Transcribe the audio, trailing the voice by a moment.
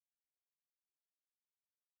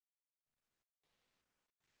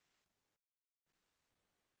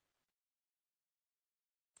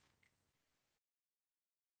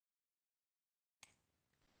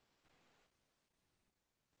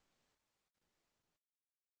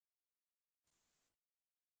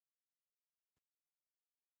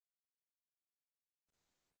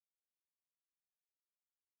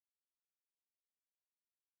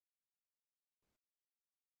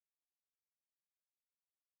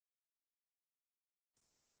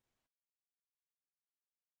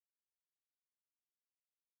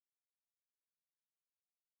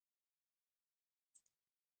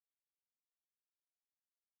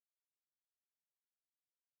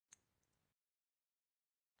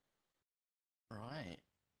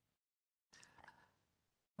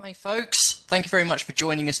Hi folks, thank you very much for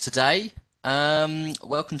joining us today.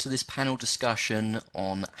 Welcome to this panel discussion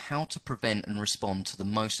on how to prevent and respond to the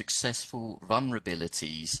most successful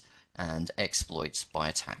vulnerabilities and exploits by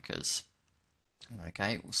attackers.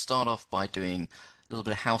 Okay, we'll start off by doing a little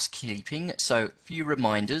bit of housekeeping. So, a few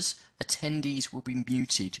reminders, attendees will be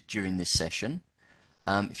muted during this session.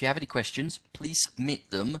 If you have any questions, please submit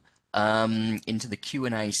them into the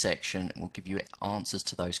Q&A section and we'll give you answers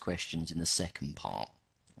to those questions in the second part.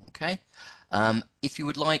 Okay. If you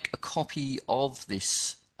would like a copy of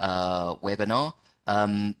this webinar,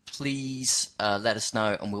 please let us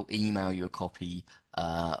know and we'll email you a copy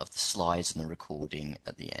of the slides and the recording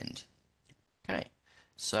at the end. Okay,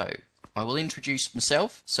 so I will introduce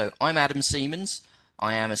myself. So I'm Adam Siemens.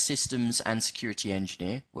 I am a systems and security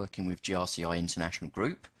engineer working with GRCI International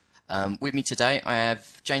Group. With me today, I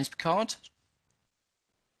have James Picard.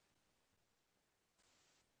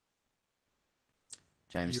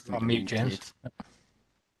 James, You're on mute, James.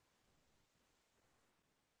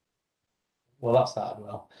 Well, that's that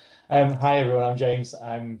well. Hi everyone, I'm James.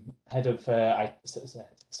 I'm head of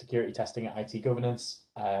security testing at IT Governance.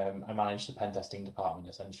 I manage the pen testing department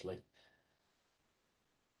essentially.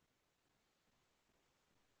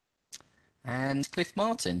 And Cliff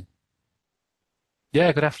Martin.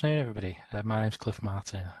 Yeah, good afternoon, everybody. My name's Cliff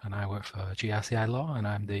Martin, and I work for GRCI Law, and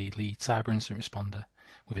I'm the lead cyber incident responder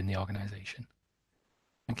within the organisation.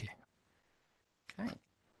 Thank you. Okay.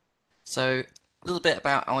 So a little bit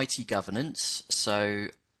about IT governance. So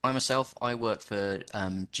I work for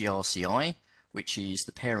GRCI, which is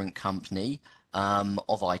the parent company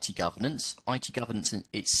of IT governance. IT governance in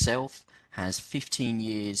itself has 15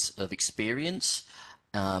 years of experience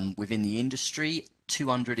within the industry,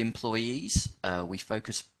 200 employees. We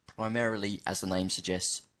focus primarily, as the name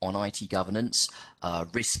suggests, on IT governance,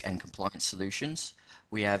 risk and compliance solutions.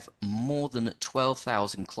 We have more than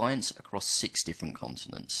 12,000 clients across 6 different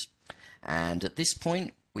continents. And at this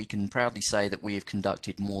point, we can proudly say that we have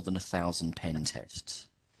conducted more than 1,000 pen tests.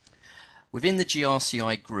 Within the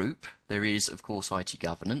GRCI group, there is, of course, IT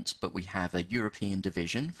governance, but we have a European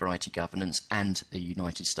division for IT governance and a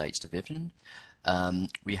United States division.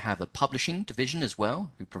 We have a publishing division as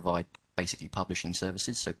well, who provide basically publishing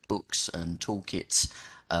services, so books and toolkits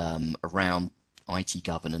around IT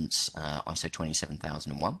governance, ISO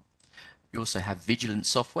 27001. We also have vigilance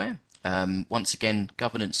software. Once again,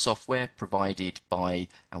 governance software provided by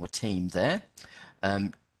our team there.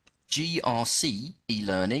 GRC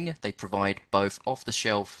e-learning, they provide both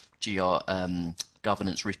off-the-shelf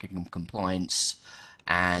governance, risk and compliance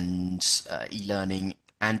and e-learning,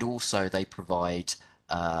 and also they provide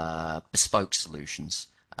bespoke solutions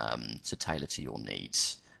to tailor to your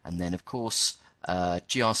needs. And then, of course,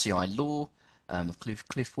 GRCI Law,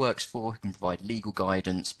 Cliff works for, who can provide legal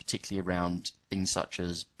guidance, particularly around things such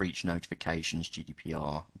as breach notifications,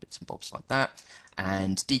 GDPR, bits and bobs like that.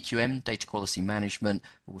 And DQM, Data Quality Management,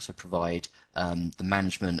 also provide the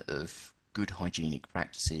management of good hygienic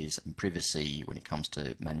practices and privacy when it comes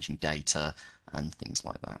to managing data and things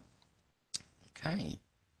like that. Okay.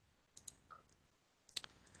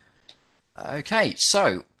 Okay,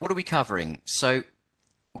 so what are we covering? So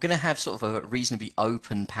we're going to have sort of a reasonably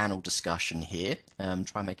open panel discussion here, try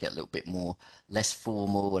and make it a little bit more less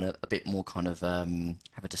formal and a bit more kind of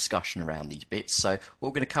have a discussion around these bits. So what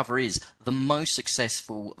we're going to cover is the most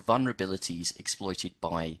successful vulnerabilities exploited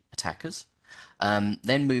by attackers,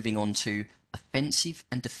 then moving on to offensive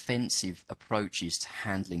and defensive approaches to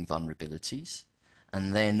handling vulnerabilities,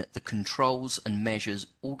 and then the controls and measures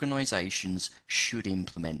organizations should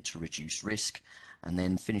implement to reduce risk, and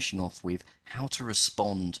then finishing off with how to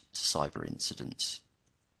respond to cyber incidents.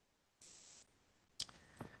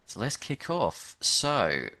 So let's kick off.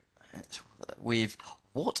 So with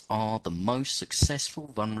what are the most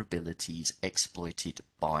successful vulnerabilities exploited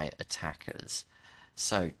by attackers?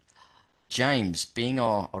 So James, being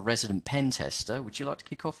our resident pen tester, would you like to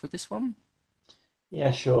kick off with this one?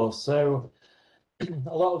 Yeah, sure. So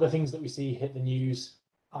a lot of the things that we see hit the news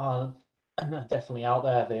are definitely out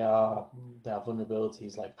there. They are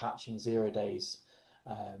vulnerabilities like patching 0 days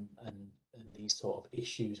and these sort of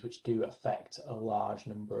issues which do affect a large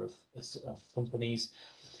number of companies.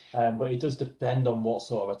 But it does depend on what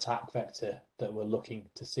sort of attack vector that we're looking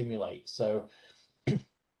to simulate. So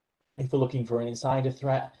if we're looking for an insider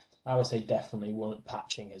threat, I would say definitely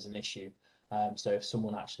patching is an issue. So if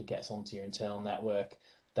someone actually gets onto your internal network,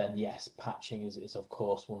 then yes, patching is of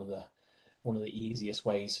course one of the easiest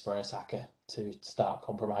ways for an attacker to start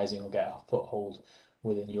compromising or get a foothold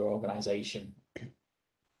within your organization.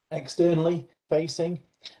 Externally facing,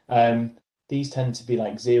 these tend to be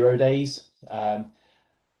like 0 days.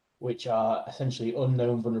 which are essentially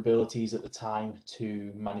unknown vulnerabilities at the time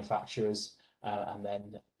to manufacturers. And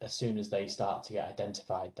then as soon as they start to get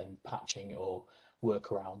identified, then patching or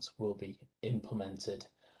workarounds will be implemented.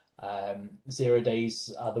 0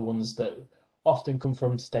 days are the ones that often come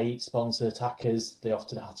from state-sponsored attackers. They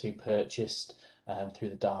often have to be purchased through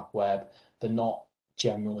the dark web. They're not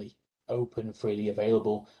generally open, freely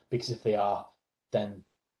available, because if they are, then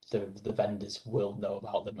the vendors will know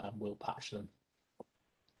about them and will patch them.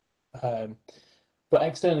 But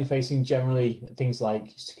externally facing, generally things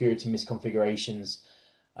like security misconfigurations,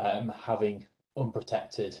 having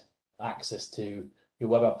unprotected access to your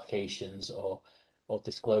web applications, or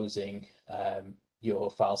disclosing your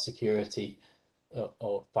file security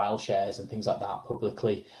or file shares and things like that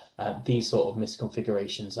publicly. These sort of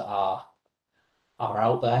misconfigurations are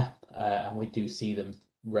out there, and we do see them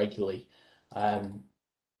regularly.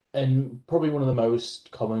 And probably one of the most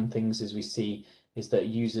common things is we see is that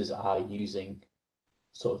users are using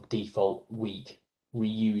sort of default weak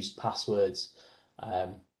reused passwords.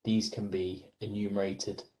 These can be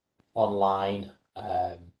enumerated online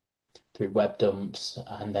through web dumps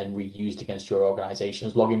and then reused against your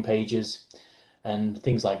organization's login pages, and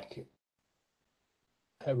things like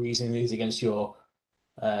reusing these against your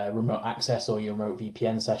remote access or your remote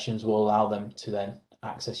VPN sessions will allow them to then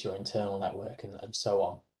access your internal network and so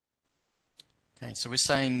on. Okay, so we're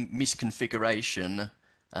saying misconfiguration,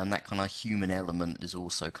 and that kind of human element is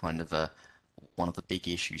also kind of one of the big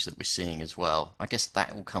issues that we're seeing as well. I guess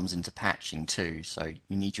that all comes into patching too. So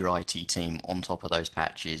you need your IT team on top of those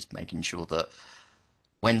patches, making sure that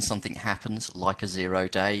when something happens, like a 0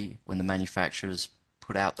 day, when the manufacturers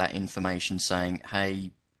put out that information saying, hey,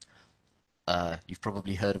 you've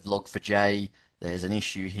probably heard of Log4j, there's an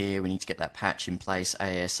issue here, we need to get that patch in place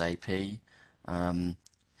ASAP.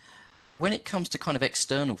 When it comes to kind of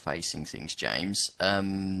external facing things, James,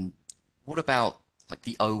 what about like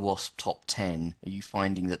the OWASP top 10? Are you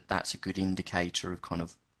finding that that's a good indicator of kind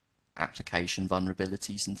of application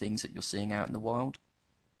vulnerabilities and things that you're seeing out in the wild?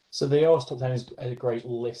 So the OWASP top 10 is a great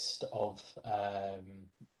list of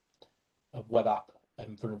web app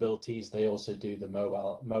vulnerabilities. They also do the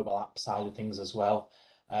mobile app side of things as well.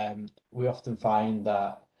 We often find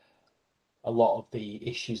that a lot of the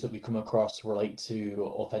issues that we come across relate to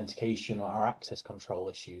authentication or access control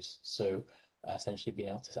issues. So essentially being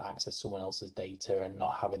able to access someone else's data and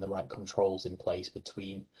not having the right controls in place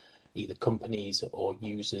between either companies or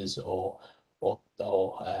users or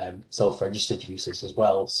self-registered users as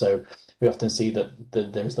well. So we often see that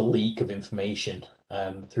there's the leak of information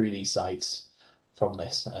through these sites from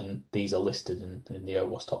this, and these are listed in the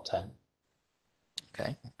OWASP top 10.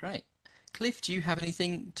 Okay, great. Cliff, do you have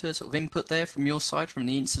anything to sort of input there from your side, from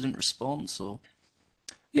the incident response, or?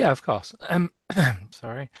 Yeah, of course.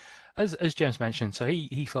 Sorry. As James mentioned, so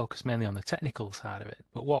he focused mainly on the technical side of it,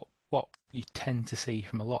 but what you tend to see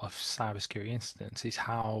from a lot of cybersecurity incidents is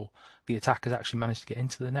how the attackers actually managed to get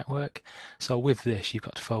into the network. So with this, you've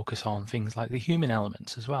got to focus on things like the human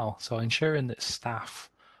elements as well. So ensuring that staff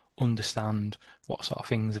understand what sort of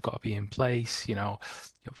things have got to be in place,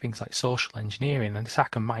 things like social engineering. An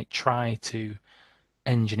attacker might try to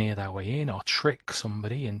engineer their way in or trick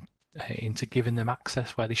somebody into giving them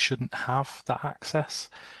access where they shouldn't have that access.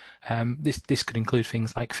 This could include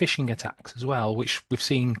things like phishing attacks as well, which we've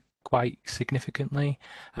seen quite significantly,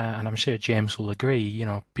 and I'm sure James will agree.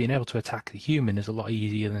 Being able to attack the human is a lot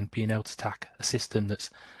easier than being able to attack a system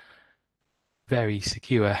that's very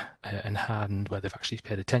secure and hardened, where they've actually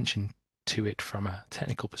paid attention to it from a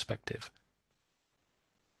technical perspective.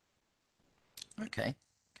 Okay,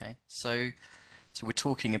 okay. So we're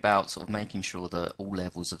talking about sort of making sure that all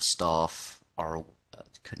levels of staff are,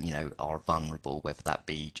 are vulnerable, whether that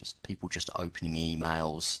be just people just opening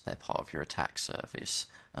emails, they're part of your attack service,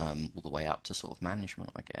 all the way up to sort of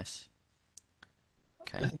management, I guess.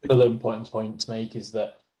 I Okay. think another important point to make is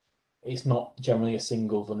that it's not generally a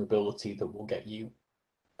single vulnerability that will get you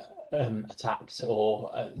attacked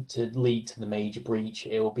or to lead to the major breach.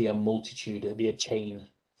 It will be a multitude, it'll be a chain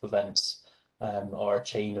of events, or a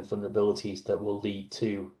chain of vulnerabilities that will lead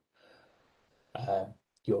to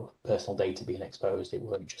your personal data being exposed. It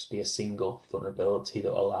won't just be a single vulnerability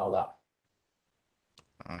that will allow that.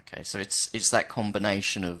 Okay, so it's that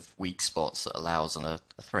combination of weak spots that allows a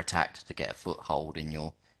threat actor to get a foothold in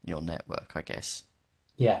your network, I guess.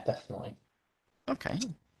 Yeah, definitely. Okay,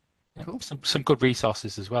 Yeah, cool. some good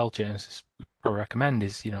resources as well, James. I recommend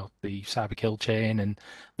is the cyber kill chain and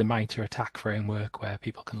the MITRE attack framework, where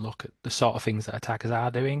people can look at the sort of things that attackers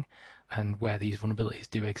are doing and where these vulnerabilities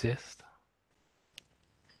do exist.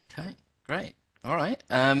 Okay, great. All right.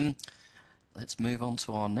 Let's move on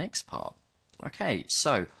to our next part. Okay,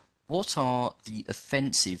 so what are the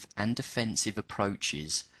offensive and defensive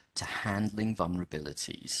approaches to handling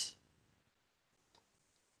vulnerabilities?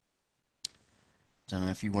 Don't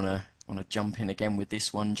know if you want to jump in again with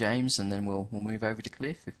this one, James, and then we'll move over to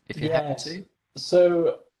Cliff if you're happy Yes. to.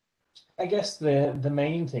 So I guess the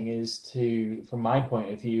main thing is to, from my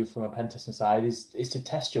point of view, from a pen testing side, is to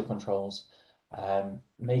test your controls,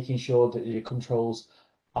 making sure that your controls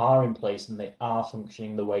are in place and they are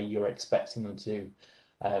functioning the way you're expecting them to.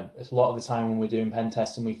 It's a lot of the time when we're doing pen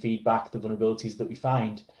testing, we feed back the vulnerabilities that we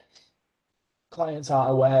find. Clients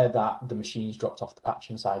aren't aware that the machine's dropped off the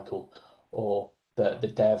patching cycle, or that the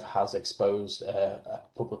dev has exposed a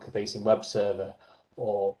public-facing web server,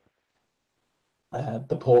 or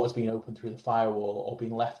the port has been opened through the firewall or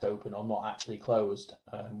been left open or not actually closed,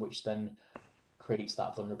 which then creates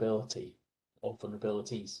that vulnerability or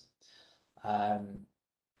vulnerabilities.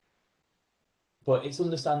 But it's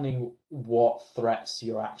understanding what threats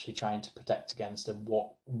you're actually trying to protect against and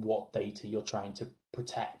what data you're trying to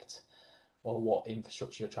protect or what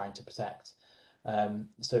infrastructure you're trying to protect.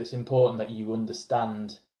 So it's important that you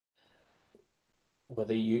understand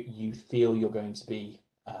whether you feel you're going to be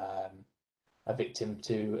a victim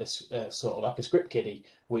to a sort of like a script kiddie,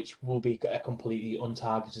 which will be a completely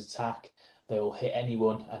untargeted attack. They will hit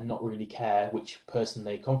anyone and not really care which person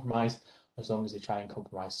they compromise, as long as they try and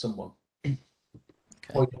compromise someone.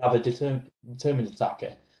 Or Okay. you have a determined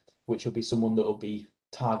attacker, which will be someone that will be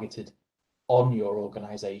targeted on your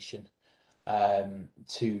organization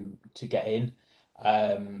to get in,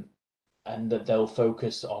 and that they'll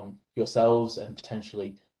focus on yourselves and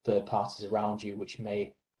potentially third parties around you, which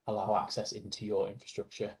may allow access into your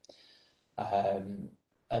infrastructure. And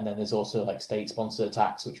then there's also like state-sponsored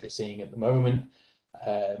attacks, which we're seeing at the moment,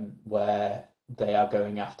 where they are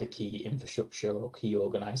going after key infrastructure or key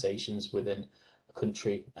organizations within a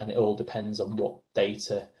country, and it all depends on what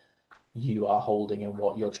data you are holding and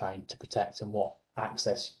what you're trying to protect and what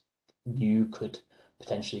access you could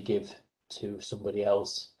potentially give to somebody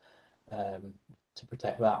else, to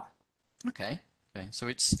protect that. Okay. Okay. So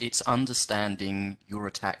it's understanding your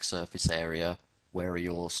attack surface area, where are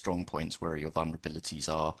your strong points, where your vulnerabilities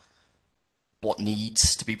are, what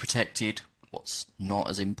needs to be protected, what's not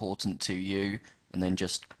as important to you, and then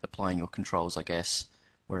just applying your controls, I guess,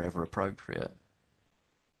 wherever appropriate.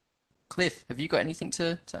 Cliff, have you got anything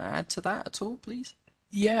to add to that at all, please?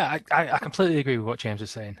 Yeah, I completely agree with what James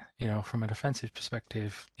was saying. From a defensive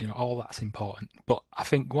perspective, all that's important. But I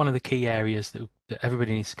think one of the key areas that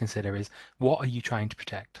everybody needs to consider is, what are you trying to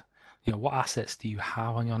protect? What assets do you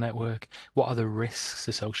have on your network? What are the risks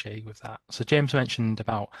associated with that? So James mentioned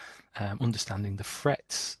about understanding the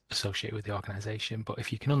threats associated with the organization. But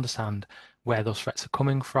if you can understand where those threats are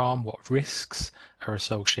coming from, what risks are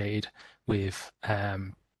associated with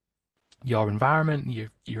your environment,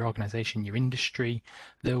 your organization, your industry,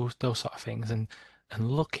 those sort of things, and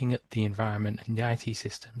looking at the environment and the IT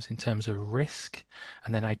systems in terms of risk,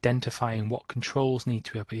 and then identifying what controls need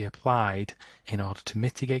to be applied in order to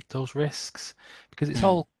mitigate those risks. Because it's Mm.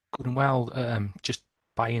 all good and well just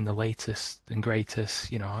buying the latest and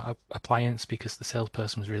greatest, appliance because the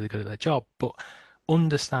salesperson was really good at their job, but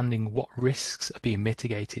understanding what risks are being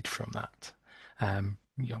mitigated from that. Um,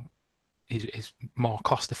 you know, is more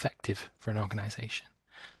cost effective for an organization.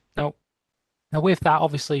 Now, now with that,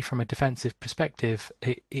 obviously from a defensive perspective,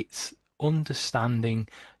 it's understanding,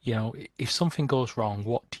 if something goes wrong,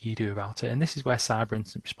 what do you do about it? And this is where cyber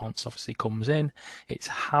incident response obviously comes in. It's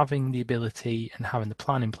having the ability and having the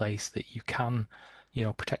plan in place that you can,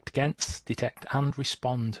 protect against, detect, and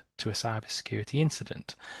respond to a cybersecurity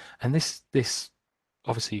incident. And this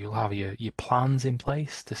obviously you'll have your plans in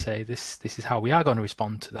place to say this is how we are going to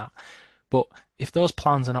respond to that. But if those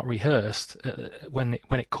plans are not rehearsed, when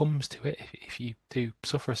it comes to it, if you do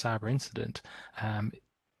suffer a cyber incident,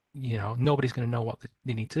 nobody's going to know what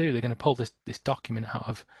they need to do. They're going to pull this document out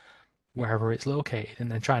of wherever it's located and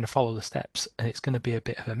then trying to follow the steps, and it's going to be a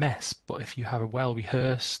bit of a mess. But if you have a well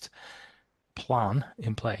rehearsed plan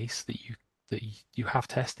in place that you have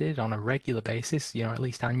tested on a regular basis, at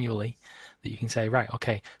least annually, that you can say, right,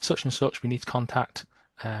 okay, such and such we need to contact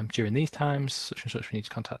during these times, such and such we need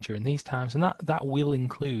to contact during these times, and that will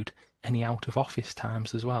include any out of office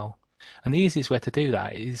times as well. And the easiest way to do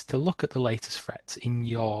that is to look at the latest threats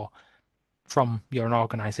from your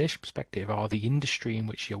organization perspective or the industry in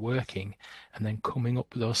which you're working, and then coming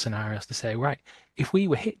up with those scenarios to say, right, if we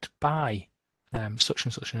were hit by such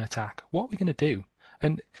and such an attack, what are we going to do?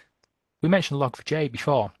 And we mentioned Log4j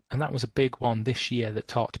before, and that was a big one this year that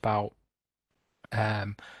talked about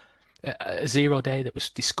um, a 0-day that was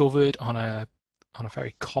discovered on a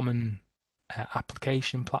very common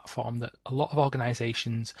application platform that a lot of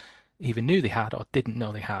organizations either knew they had or didn't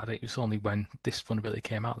know they had. It was only when this vulnerability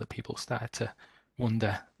came out that people started to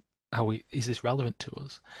wonder, is this relevant to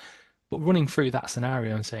us? But running through that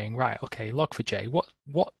scenario and saying, right, okay, log4j,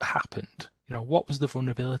 what happened? What was the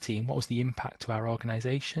vulnerability and what was the impact to our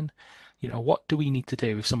organization? What do we need to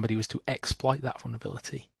do if somebody was to exploit that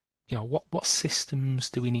vulnerability? What systems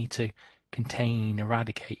do we need to contain,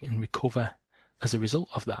 eradicate, and recover as a result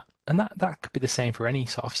of that? And that could be the same for any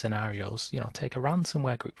sort of scenarios. Take a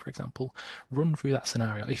ransomware group, for example, run through that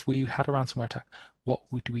scenario. If we had a ransomware attack, what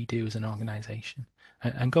would we do as an organization?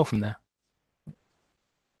 And go from there.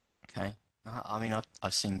 Okay. I mean,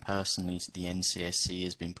 I've seen personally the NCSC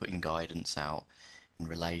has been putting guidance out in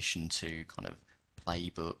relation to kind of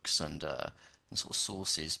playbooks and sort of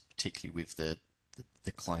sources, particularly with the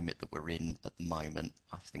climate that we're in at the moment.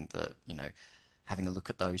 I think that, having a look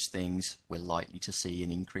at those things, we're likely to see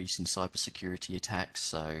an increase in cybersecurity attacks.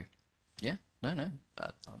 So, yeah, no,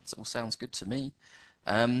 that all sounds good to me.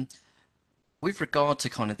 Um, with regard to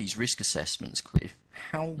kind of these risk assessments, Cliff,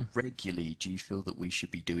 how regularly do you feel that we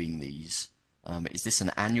should be doing these? Is this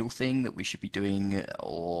an annual thing that we should be doing,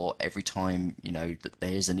 or every time, that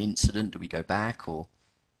there's an incident, do we go back, or?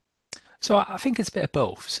 So I think it's a bit of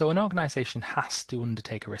both. So an organization has to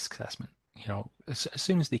undertake a risk assessment, as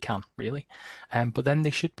soon as they can, really. But then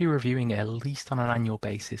they should be reviewing it at least on an annual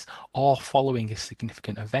basis or following a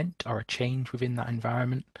significant event or a change within that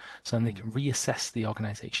environment. So then they can reassess the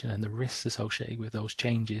organization and the risks associated with those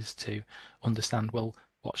changes to understand, well,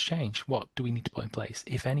 what's changed? What do we need to put in place,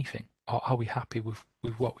 if anything? Or are we happy with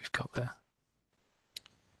what we've got there?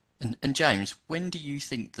 And James, when do you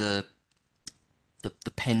think the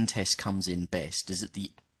pen test comes in best? Is it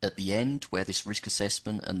at the end where this risk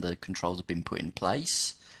assessment and the controls have been put in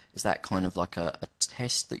place? Is that kind of like a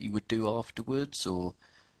test that you would do afterwards, or?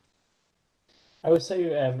 I would say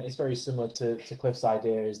it's very similar to Cliff's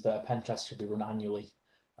idea is that a pen test should be run annually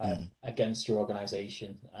Mm, against your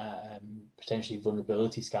organization. Potentially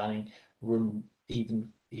vulnerability scanning run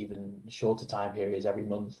even shorter time periods every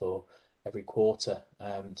month or every quarter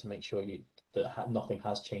to make sure that nothing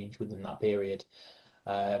has changed within that period.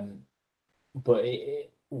 Um, but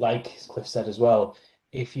like Cliff said as well,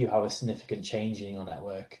 if you have a significant change in your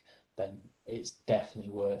network, then it's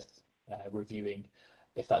definitely worth reviewing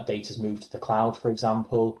if that data's moved to the cloud, for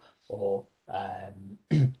example, or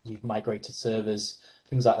you've migrated servers,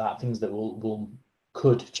 things like that, things that will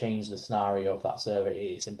could change the scenario of that server.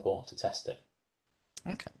 It's important to test it.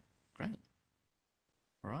 okay, great.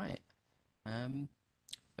 Right.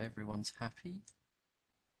 If everyone's happy.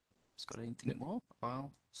 Has got anything more?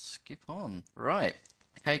 I'll skip on. Right.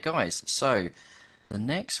 Okay, guys. So the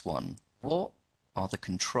next one, what are the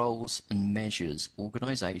controls and measures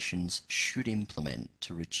organizations should implement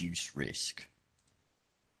to reduce risk?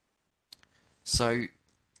 So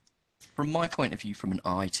from my point of view, from an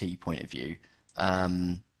IT point of view,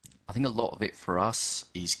 um, I think a lot of it for us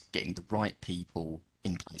is getting the right people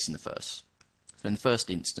in place in the first. So in the first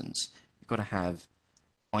instance, you've got to have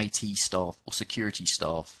IT staff or security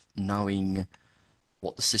staff knowing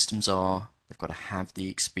what the systems are. They've got to have the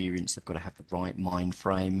experience. They've got to have the right mind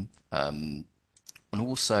frame. And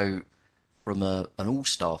also, from an all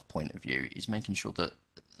staff point of view, is making sure that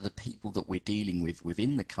the people that we're dealing with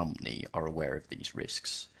within the company are aware of these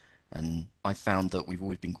risks. And I found that we've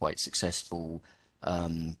always been quite successful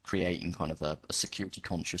creating kind of a security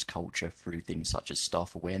conscious culture through things such as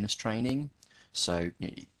staff awareness training. So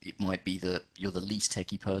it might be that you're the least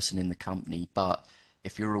techie person in the company, but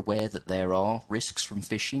if you're aware that there are risks from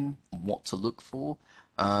phishing and what to look for,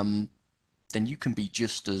 then you can be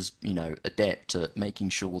just as, adept at making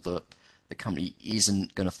sure that the company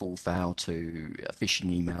isn't going to fall foul to a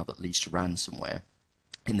phishing email that leads to ransomware.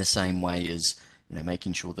 In the same way as,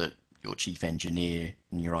 making sure that your chief engineer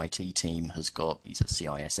and your IT team he's a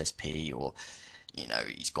CISSP or,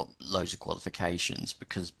 he's got loads of qualifications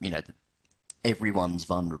because, everyone's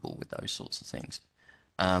vulnerable with those sorts of things.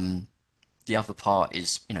 The other part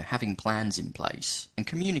is, having plans in place and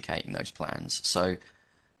communicating those plans. So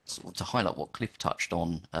sort of to highlight what Cliff touched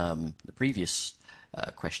on, the previous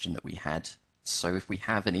question that we had. So if we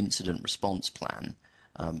have an incident response plan,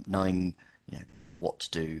 knowing what to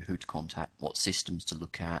do, who to contact, what systems to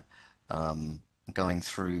look at, going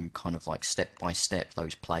through kind of like step by step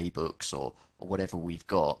those playbooks or whatever we've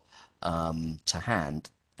got to hand,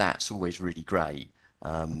 that's always really great.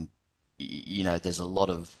 There's a lot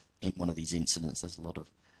of in one of these incidents, there's a lot of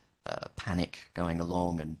panic going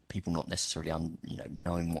along and people not necessarily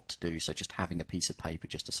knowing what to do. So just having a piece of paper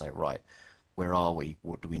just to say, right, where are we?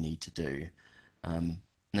 What do we need to do? And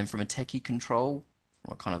then from a techie control,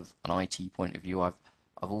 from a kind of an IT point of view, I've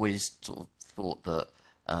always sort of thought that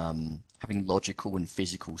Having logical and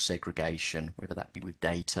physical segregation, whether that be with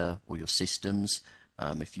data or your systems.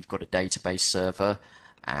 If you've got a database server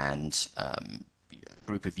and a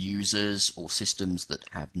group of users or systems that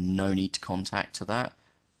have no need to contact to that,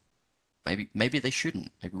 maybe they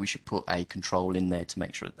shouldn't. Maybe we should put a control in there to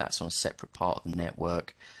make sure that that's on a separate part of the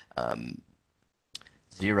network.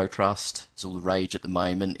 Zero trust is all the rage at the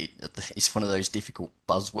moment. It's one of those difficult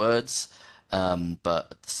buzzwords, but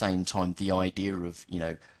at the same time, the idea of,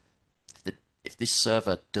 if this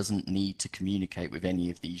server doesn't need to communicate with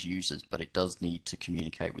any of these users, but it does need to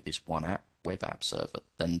communicate with this one web app server,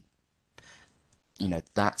 then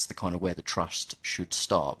that's the kind of where the trust should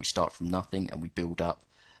start. We start from nothing and we build up.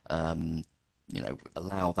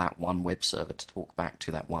 Allow that one web server to talk back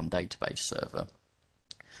to that one database server.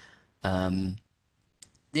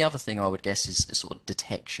 The other thing I would guess is sort of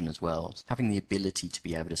detection as well. Having the ability to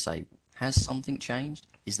be able to say, has something changed?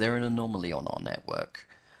 Is there an anomaly on our network?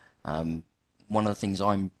 One of the things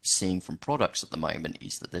I'm seeing from products at the moment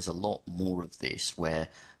is that there's a lot more of this where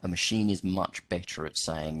a machine is much better at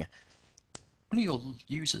saying, one of your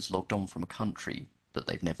users logged on from a country that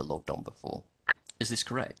they've never logged on before. Is this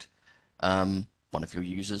correct? One of your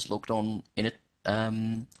users logged on in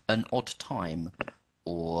an odd time,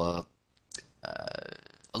 or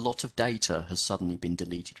a lot of data has suddenly been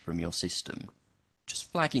deleted from your system. Just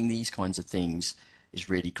flagging these kinds of things is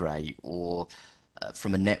really great. Or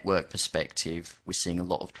from a network perspective, we're seeing a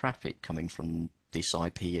lot of traffic coming from this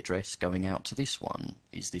IP address going out to this one.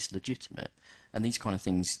 Is this legitimate? And these kind of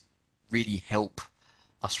things really help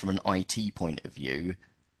us from an IT point of view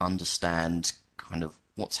understand kind of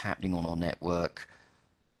what's happening on our network,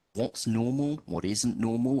 what's normal, what isn't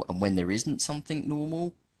normal, and when there isn't something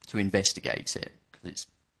normal, to investigate it. Because it's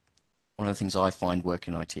one of the things I find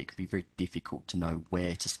working in IT, it can be very difficult to know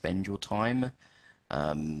where to spend your time.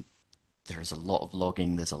 There is a lot of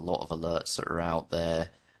logging, there's a lot of alerts that are out there,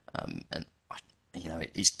 and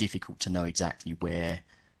it's difficult to know exactly where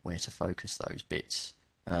to focus those bits.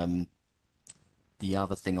 The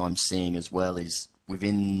other thing I'm seeing as well is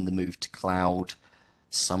within the move to cloud,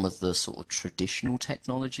 some of the sort of traditional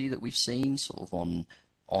technology that we've seen, sort of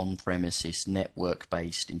on-premises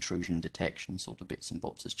network-based intrusion detection sort of bits and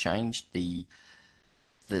bobs has changed. The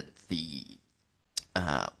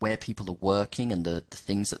where people are working and the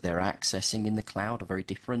things that they're accessing in the cloud are very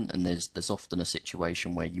different, and there's often a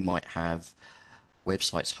situation where you might have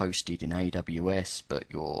websites hosted in AWS, but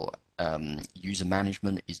your user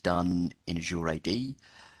management is done in Azure AD. You've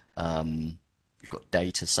got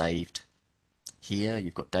data saved here,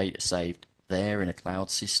 you've got data saved there in a cloud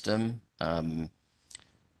system.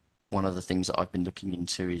 One of the things that I've been looking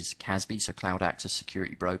into is CASB, so Cloud Access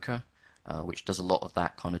Security Broker, which does a lot of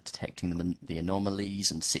that kind of detecting the anomalies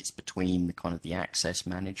and sits between the kind of the access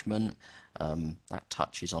management. That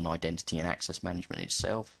touches on identity and access management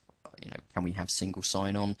itself. Can we have single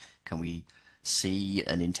sign-on? Can we see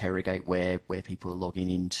and interrogate where people are logging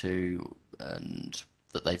into and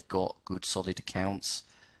that they've got good solid accounts?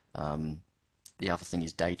 The other thing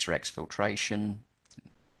is data exfiltration,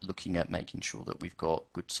 looking at making sure that we've got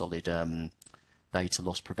good solid data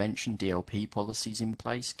loss prevention, DLP policies in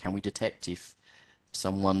place. Can we detect if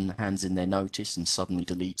someone hands in their notice and suddenly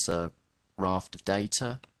deletes a raft of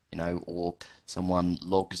data, or someone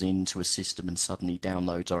logs into a system and suddenly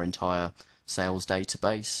downloads our entire sales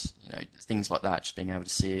database, things like that, just being able to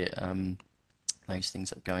see it, those things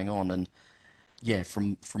that are going on. And yeah,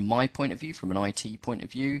 from my point of view, from an IT point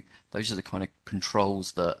of view, those are the kind of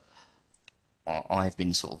controls that I've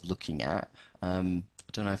been sort of looking at. I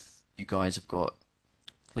don't know if you guys have got,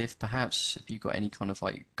 Cliff, perhaps, have you got any kind of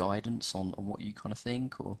like guidance on what you kind of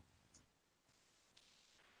think, or?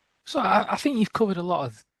 So I think you've covered a lot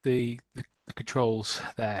of the controls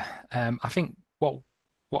there. I think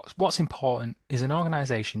what's important is an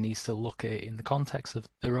organization needs to look at it in the context of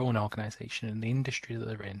their own organization and the industry that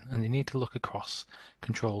they're in, and they need to look across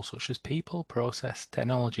controls such as people, process,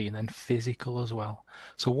 technology, and then physical as well.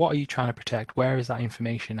 So what are you trying to protect? Where is that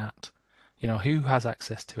information at? Who has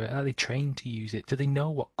access to it? Are they trained to use it? Do they know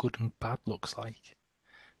what good and bad looks like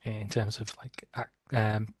in terms of like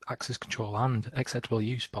access control and acceptable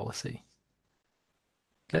use policy?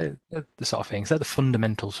 They're the sort of things. They're the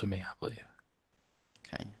fundamentals for me, I believe.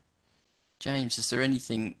 Okay. James, is there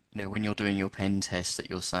anything, when you're doing your pen test that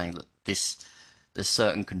you're saying that there's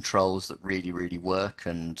certain controls that really, really work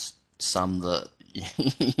and some that,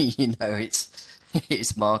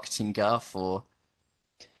 it's marketing guff, or?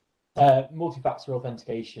 Multi-factor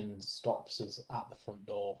authentication stops us at the front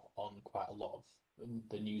door on quite a lot of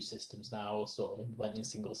the new systems now, sort of implementing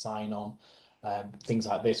single sign-on, things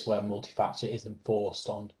like this, where multi-factor is enforced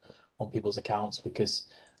on on people's accounts, because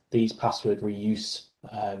these password reuse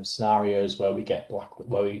scenarios where we get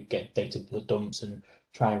data dumps and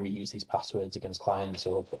try and reuse these passwords against clients,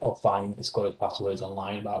 or find disclosed passwords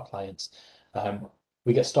online about clients,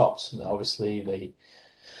 we get stopped. Obviously,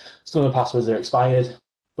 some of the passwords are expired,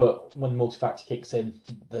 but when multi-factor kicks in,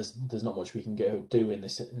 there's not much we can do in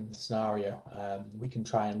this scenario. We can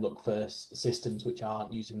try and look for systems which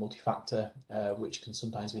aren't using multi-factor, which can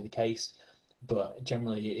sometimes be the case. But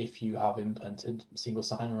generally, if you have implemented single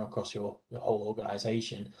sign-on across your whole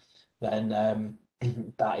organization, then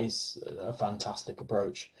that is a fantastic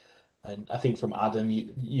approach. And I think from Adam,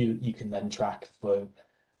 you can then track for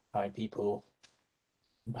how many people,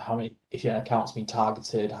 if your account's been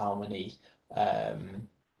targeted, how many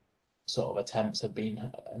sort of attempts have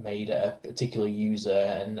been made at a particular user,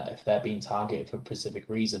 and if they're being targeted for a specific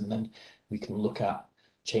reason, then we can look at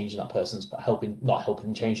changing that person's, not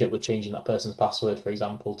helping change it, but changing that person's password, for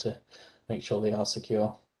example, to make sure they are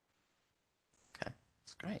secure. Okay,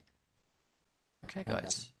 that's great. Okay,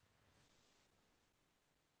 guys.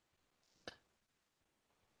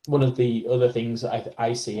 One of the other things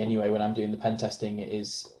I see anyway when I'm doing the pen testing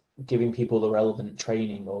is giving people the relevant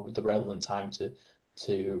training or the relevant time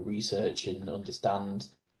to research and understand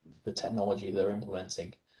the technology they're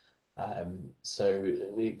implementing. So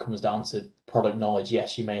it comes down to product knowledge.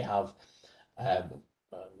 Yes, you may have an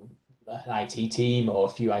IT team or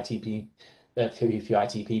a few IT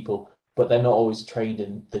people, but they're not always trained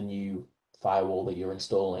in the new firewall that you're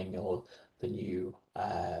installing or the new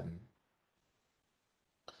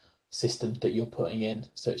system that you're putting in.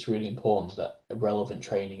 So it's really important that relevant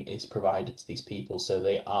training is provided to these people so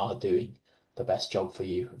they are doing the best job for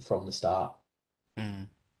you from the start.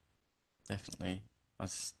 Definitely.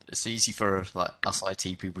 It's easy for like us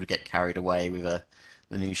IT people to get carried away with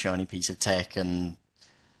the new shiny piece of tech, and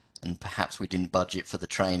perhaps we didn't budget for the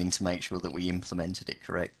training to make sure that we implemented it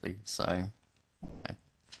correctly. So, okay.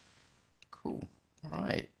 Cool. All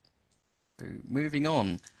right. So moving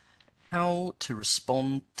on. How to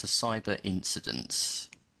respond to cyber incidents.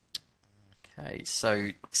 Okay, so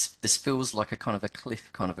this feels like a kind of a Cliff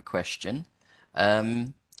kind of a question.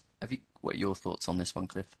 What are your thoughts on this one,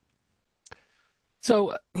 Cliff?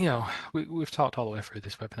 So, we've talked all the way through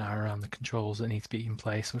this webinar around the controls that need to be in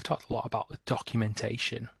place. We've talked a lot about the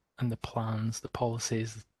documentation and the plans, the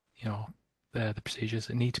policies, the procedures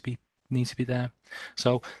that need to be there.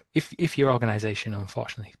 So if your organization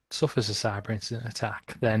unfortunately suffers a cyber incident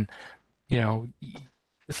attack, then, the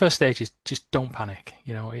first stage is just don't panic.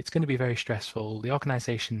 It's going to be very stressful. The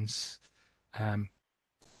organization's going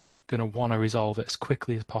to want to resolve it as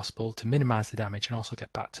quickly as possible to minimize the damage and also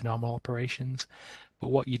get back to normal operations.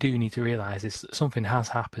 But what you do need to realize is that something has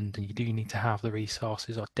happened, and you do need to have the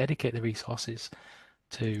resources or dedicate the resources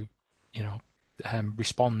to,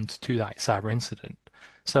 respond to that cyber incident.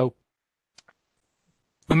 So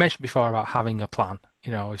we mentioned before about having a plan.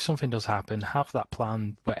 If something does happen, have that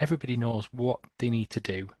plan where everybody knows what they need to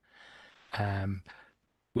do,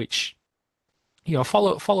 which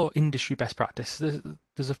follow industry best practice.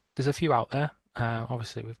 There's a few out there.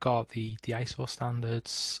 Obviously, we've got the ISO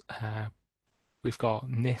standards. We've got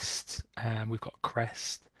NIST. We've got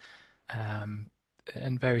CREST.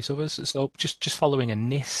 And various others. So just following a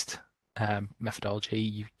NIST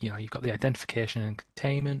methodology, you've got the identification and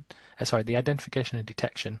containment. The identification and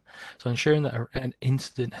detection. So ensuring that an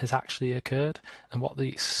incident has actually occurred and what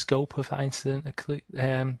the scope of that incident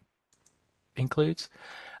includes.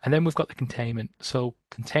 And then we've got the containment. So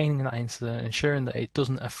containing that incident, ensuring that it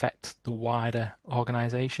doesn't affect the wider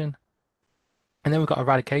organization. And then we've got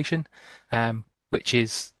eradication, which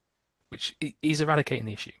is eradicating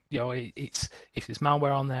the issue. It's if there's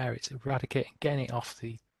malware on there, it's eradicating, getting it off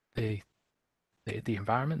the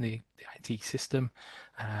environment, the IT system,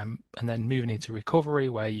 and then moving into recovery,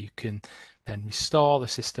 where you can then restore the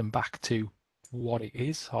system back to what it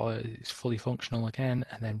is, or it's fully functional again,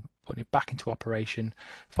 and then putting it back into operation,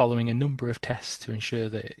 following a number of tests to ensure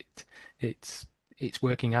that it's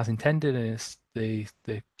working as intended, and it's the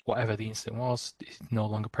whatever the incident was is no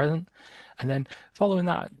longer present. And then following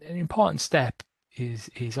that, an important step is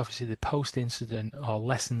obviously the post-incident or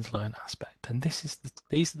lessons learned aspect. And these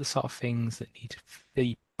are the sort of things that need to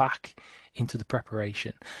feed back into the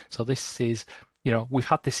preparation. So this is, we've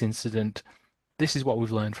had this incident. This is what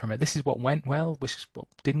we've learned from it. This is what went well. This is what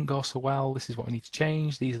didn't go so well. This is what we need to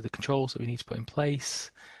change. These are the controls that we need to put in place,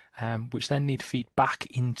 which then need to feed back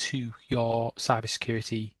into your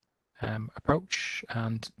cybersecurity approach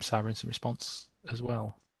and cyber incident response as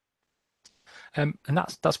well. And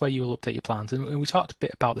that's where you will update your plans. And we talked a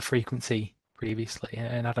bit about the frequency previously,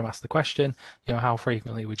 and Adam asked the question, how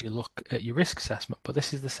frequently would you look at your risk assessment? But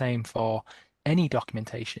this is the same for any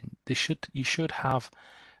documentation. You should have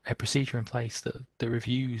a procedure in place that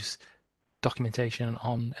reviews documentation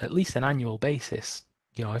on at least an annual basis.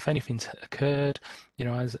 If anything's occurred,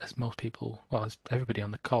 as most people, well, as everybody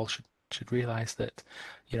on the call should realize that,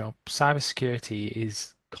 cybersecurity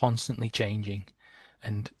is constantly changing,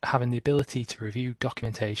 and having the ability to review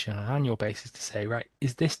documentation on an annual basis to say, right,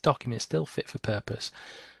 is this document still fit for purpose?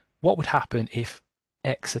 What would happen if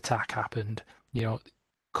X attack happened?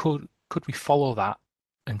 Could we follow that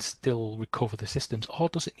and still recover the systems, or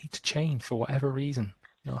does it need to change for whatever reason?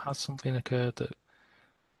 Has something occurred that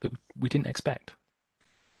we didn't expect?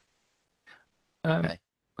 Okay.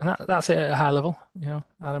 And that's it at a high level.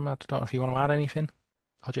 Adam, I don't know if you want to add anything,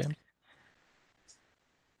 or James.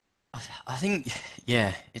 I think,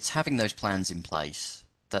 yeah, it's having those plans in place.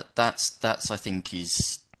 That's I think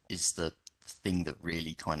is the thing that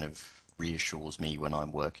really kind of reassures me when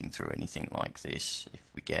I'm working through anything like this. If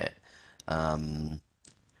we get,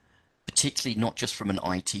 particularly not just from an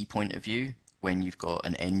IT point of view, when you've got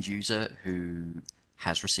an end user who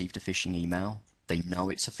has received a phishing email, they know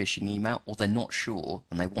it's a phishing email, or they're not sure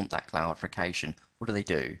and they want that clarification. What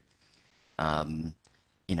do?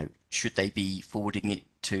 Should they be forwarding it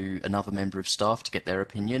to another member of staff to get their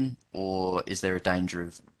opinion, or is there a danger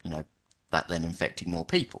of, that then infecting more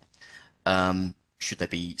people? Should they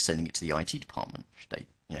be sending it to the IT department? Should they,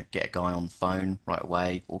 get a guy on the phone right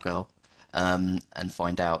away or girl, and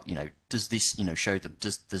find out, does this, show them,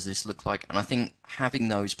 does this look like? And I think having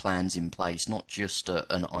those plans in place, not just at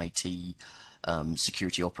an IT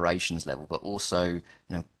security operations level, but also,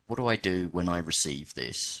 what do I do when I receive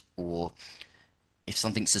this? Or if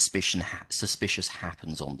something suspicious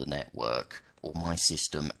happens on the network or my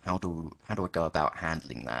system, how do I go about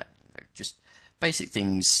handling that? Just basic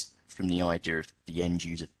things from the idea of the end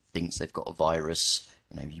user thinks they've got a virus.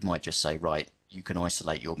 You might just say, right, you can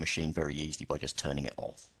isolate your machine very easily by just turning it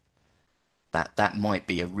off. That might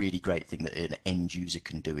be a really great thing that an end user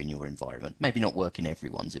can do in your environment. Maybe not work in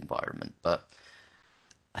everyone's environment, but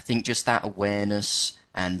I think just that awareness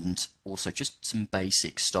and also just some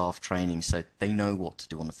basic staff training so they know what to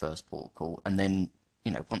do on the first port call. And then,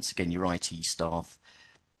 once again, your IT staff,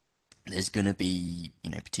 there's going to be,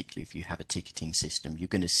 particularly if you have a ticketing system, you're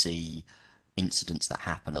going to see incidents that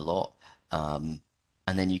happen a lot. And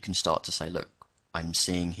then you can start to say, look, I'm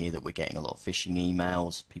seeing here that we're getting a lot of phishing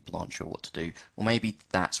emails. People aren't sure what to do. Well, maybe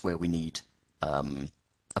that's where we need a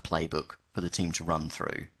playbook for the team to run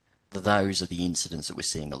through. Those are the incidents that we're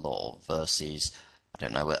seeing a lot of versus, I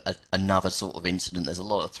don't know, another sort of incident. There's a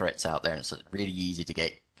lot of threats out there, and it's really easy to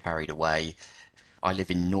get carried away. I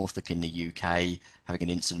live in Norfolk in the UK. Having an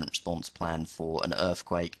incident response plan for an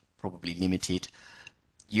earthquake, probably limited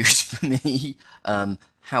use for me.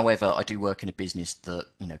 However, I do work in a business that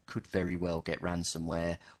could very well get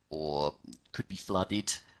ransomware or could be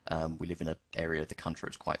flooded. We live in an area of the country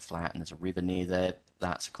that's quite flat and there's a river near there.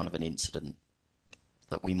 That's kind of an incident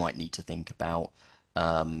that we might need to think about.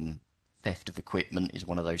 Theft of equipment is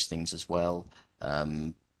one of those things as well.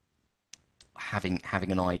 Having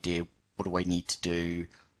an idea, what do I need to do,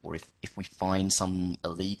 or if we find some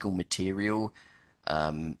illegal material,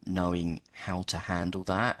 knowing how to handle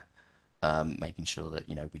that, making sure that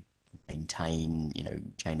we maintain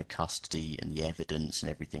chain of custody and the evidence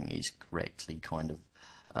and everything is correctly kind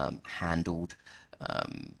of handled.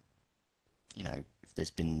 If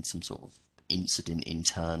there's been some sort of incident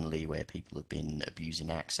internally where people have been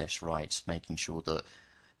abusing access rights, making sure that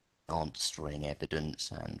aren't destroying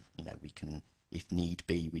evidence, and we can, if need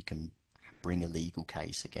be, we can bring a legal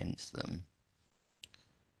case against them.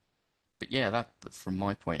 But yeah, that from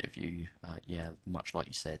my point of view, yeah, much like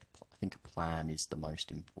you said, I think a plan is the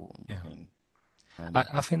most important thing.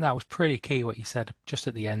 I think that was pretty key what you said just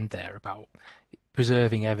at the end there about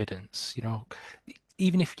preserving evidence.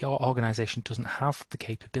 Even if your organization doesn't have the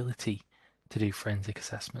capability to do forensic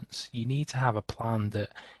assessments, you need to have a plan that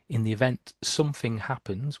in the event something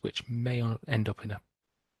happens, which may end up in a,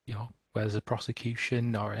 where there's a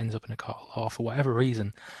prosecution or it ends up in a court of law for whatever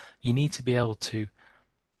reason, you need to be able to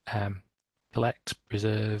collect,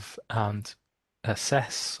 preserve, and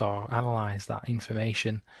assess or analyze that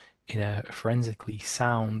information in a forensically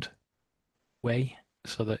sound way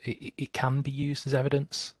so that it can be used as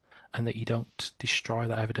evidence and that you don't destroy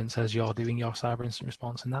that evidence as you're doing your cyber incident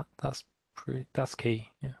response. And that's key.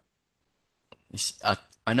 Yeah.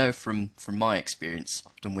 I know from my experience,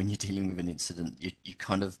 often when you're dealing with an incident, you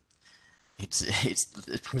kind of it's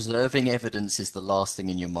preserving evidence is the last thing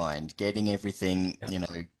in your mind. Getting everything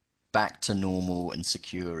back to normal and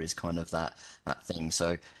secure is kind of that thing.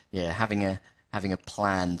 So yeah, having a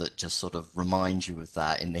plan that just sort of reminds you of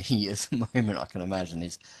that in the heat of the moment, I can imagine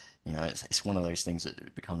is, it's one of those things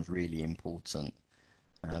that becomes really important.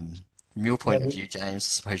 Um, from your Yeah, point of view, James,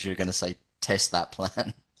 I suppose you're going to say test that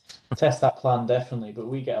plan. test that plan definitely, but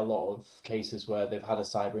we get a lot of cases where they've had a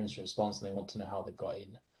cyber incident response and they want to know how they've got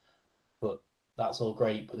in. But that's all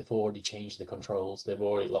great, but they've already changed the controls, they've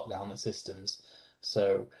already locked down the systems,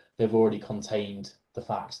 so they've already contained the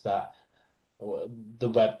fact that the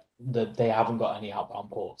web that they haven't got any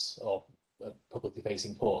outbound ports or publicly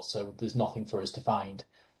facing ports, so there's nothing for us to find.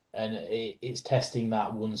 And it's testing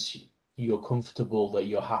that once you're comfortable that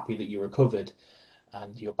you're happy that you're recovered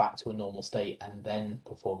and you're back to a normal state, and then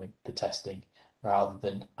performing the testing rather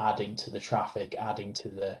than adding to the traffic, adding to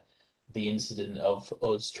the incident of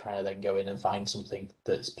us trying to then go in and find something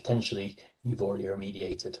that's potentially you've already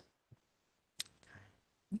remediated.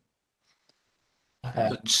 Okay.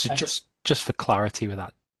 So just for clarity with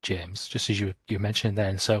that, James, just as you mentioned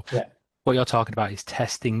then, so Yeah, what you're talking about is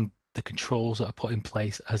testing the controls that are put in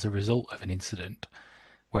place as a result of an incident,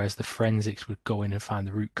 whereas the forensics would go in and find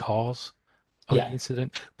the root cause of the yeah,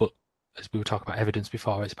 incident. But as we were talking about evidence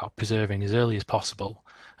before, it's about preserving as early as possible,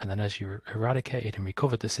 and then as you eradicated and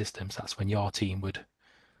recovered the systems, that's when your team would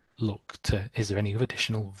look to, is there any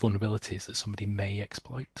additional vulnerabilities that somebody may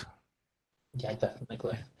exploit? yeah, definitely.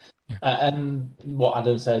 Yeah, yeah. And what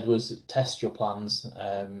Adam said was test your plans.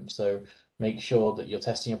 So make sure that you're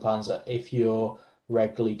testing your plans. That if you're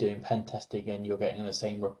regularly doing pen testing and you're getting the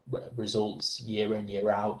same results year in, year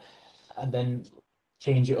out, and then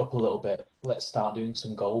change it up a little bit. Let's start doing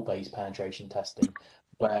some goal-based penetration testing,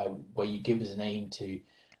 where you give us an aim to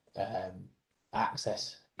um,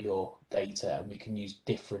 access your data, and we can use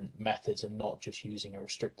different methods and not just using a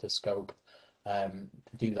restrictor scope to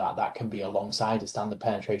do that. That can be alongside a standard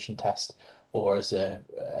penetration test or as a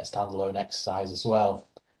standalone exercise as well.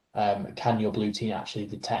 Can your blue team actually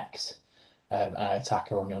detect an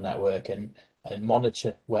attacker on your network and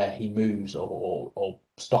monitor where he moves or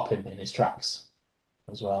stop him in his tracks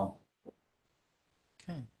as well?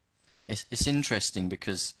 Okay. It's interesting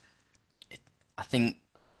because I think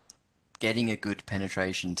getting a good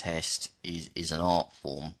penetration test is an art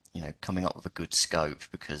form, coming up with a good scope,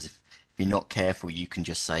 because if you're not careful, you can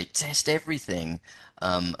just say test everything,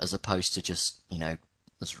 as opposed to just,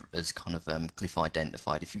 as kind of Cliff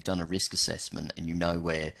identified, if you've done a risk assessment and you know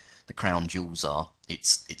where the crown jewels are,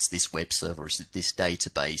 it's this web server, it's this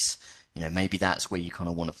database, maybe that's where you kind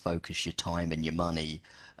of want to focus your time and your money,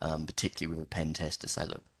 particularly with a pen test, to say,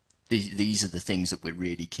 look, these are the things that we're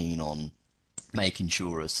really keen on making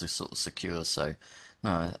sure it's sort of secure. So,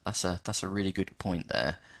 no, that's a really good point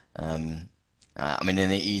there. Um, I mean,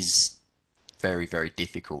 and it is very, very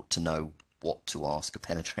difficult to know what to ask a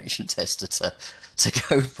penetration tester to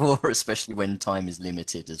go for, especially when time is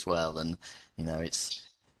limited as well. And it's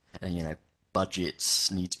you know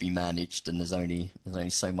budgets need to be managed, and there's only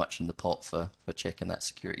so much in the pot for checking that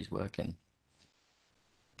security's working.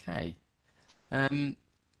 Okay. Um,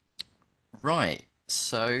 Right.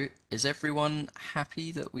 So, is everyone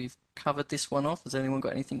happy that we've covered this one off? Has anyone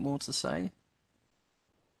got anything more to say?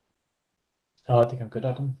 Oh, I think I'm good,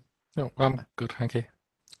 Adam. No, I'm good, thank you.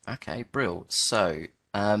 Okay, brill. So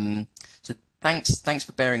thanks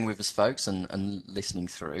for bearing with us, folks, and listening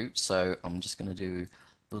through. So, I'm just going to do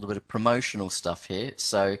a little bit of promotional stuff here.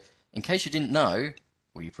 So, in case you didn't know,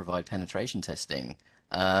 we provide penetration testing.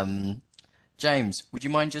 Um, James, would you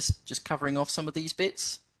mind just covering off some of these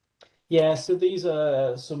bits? Yeah, so these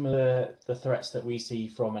are some of the threats that we see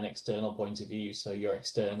from an external point of view. So your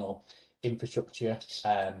external infrastructure,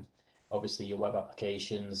 obviously your web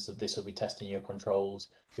applications, so this will be testing your controls,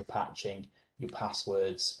 your patching, your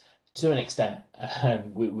passwords. To an extent,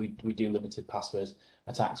 we do limited password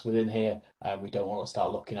attacks within here. We don't want to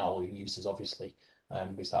start looking at all your users, obviously,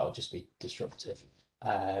 because that will just be disruptive.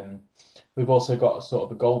 Um, we've also got sort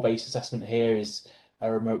of a goal-based assessment here is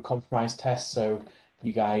a remote compromise test. So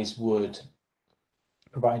you guys would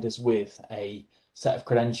provide us with a set of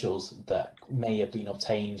credentials that may have been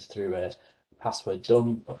obtained through a password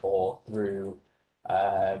dump or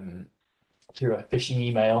um, through a phishing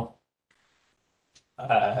email.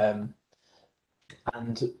 Um,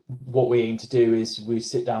 and what we aim to do is we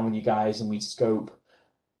sit down with you guys and we scope,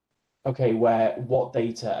 okay, what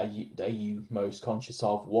data are you most conscious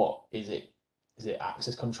of? What is it? Is it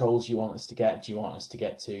access controls you want us to get? Do you want us to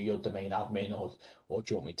get to your domain admin, or do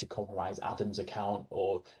you want me to compromise Adam's account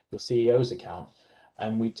or your CEO's account?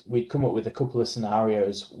 And we'd come up with a couple of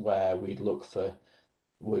scenarios where we'd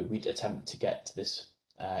attempt to get to this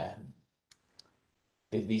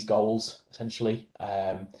these goals essentially.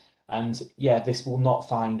 And yeah, this will not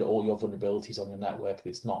find all your vulnerabilities on your network.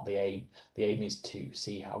 It's not the aim. The aim is to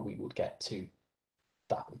see how we would get to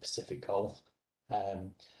that specific goal.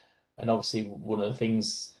 And obviously, one of the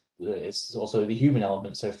things is also the human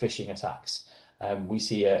element. So phishing attacks, we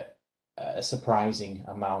see a surprising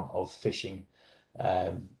amount of phishing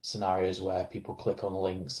scenarios where people click on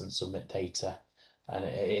links and submit data, and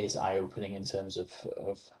it is eye-opening in terms of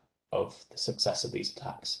the success of these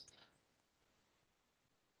attacks.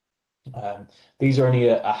 These are only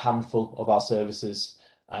a handful of our services,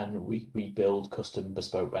 and we build custom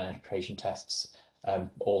bespoke penetration tests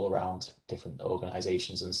all around different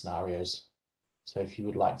organizations and scenarios. So if you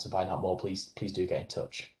would like to find out more, please do get in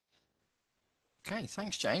touch. Okay,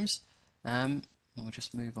 thanks, James. We'll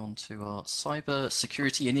just move on to our cyber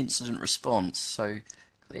security and incident response. So,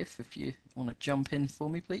 Cliff, if you want to jump in for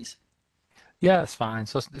me, please. Yeah, that's fine.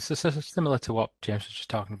 So it's similar to what James was just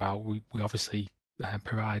talking about. We obviously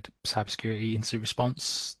provide cybersecurity incident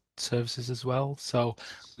response services as well. So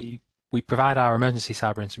we provide our emergency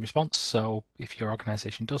cyber incident response. So if your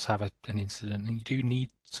organization does have an incident and you do need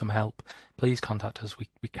some help, please contact us. We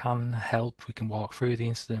can help. We can walk through the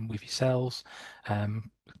incident with yourselves,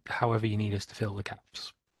 however you need us to fill the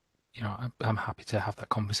gaps. You know, I'm happy to have that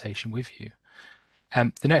conversation with you.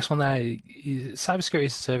 The next one there is cybersecurity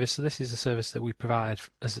as a service. So this is a service that we provide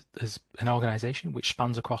as an organization, which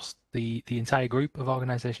spans across the entire group of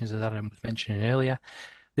organizations, as Adam was mentioning earlier.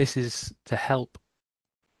 This is to help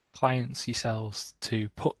clients yourselves to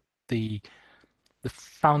put the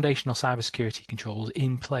foundational cybersecurity controls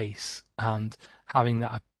in place, and having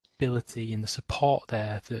that ability and the support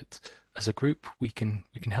there that as a group we can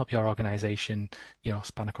help your organization, you know,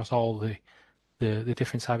 span across all the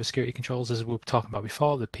different cybersecurity controls, as we were talking about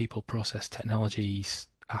before, the people, process, technologies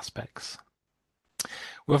aspects.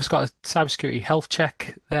 We've also got a cybersecurity health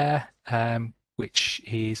check there, which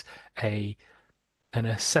is an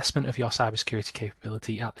assessment of your cybersecurity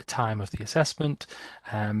capability at the time of the assessment,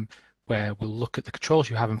 where we'll look at the controls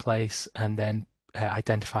you have in place and then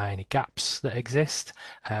identify any gaps that exist.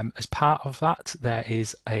 As part of that, there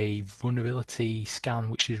is a vulnerability scan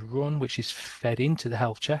which is run, which is fed into the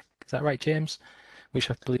health check. Is that right, James? Which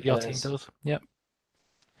I believe your team does. Yep.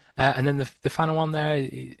 And then the final one there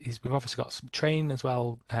is we've obviously got some training as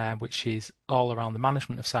well, which is all around the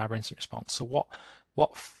management of cyber incident response. So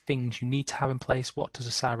what things you need to have in place? What does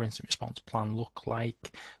a cyber incident response plan look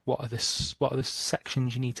like? What are the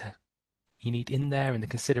sections you need in there, and the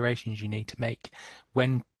considerations you need to make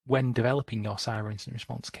when developing your cyber incident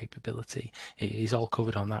response capability? It is all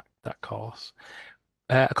covered on that course.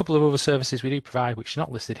 A couple of other services we do provide, which are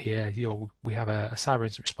not listed here. We have a cyber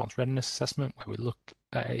incident response readiness assessment where we look.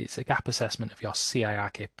 It's a gap assessment of your CIR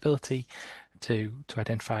capability to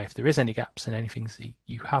identify if there is any gaps and any things that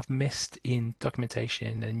you have missed in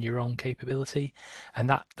documentation and your own capability,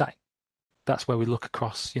 and that's where we look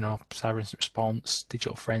across, you know, cyber incident response,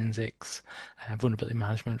 digital forensics, vulnerability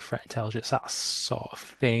management, threat intelligence, that sort of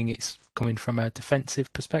thing. It's coming from a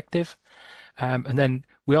defensive perspective. And then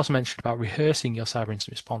we also mentioned about rehearsing your cyber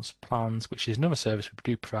incident response plans, which is another service we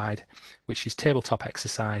do provide, which is tabletop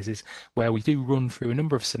exercises, where we do run through a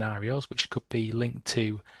number of scenarios, which could be linked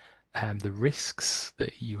to the risks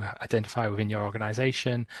that you identify within your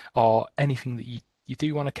organization, or anything that you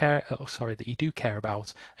do want to care, that you do care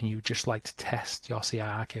about, and you just like to test your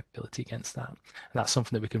CIR capability against that. And that's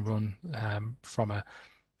something that we can run from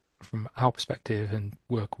our perspective and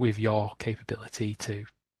work with your capability to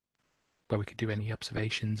where we could do any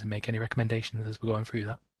observations and make any recommendations as we're going through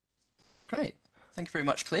that. Great. Thank you very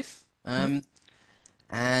much, Cliff.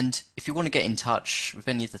 And if you want to get in touch with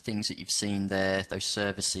any of the things that you've seen there, those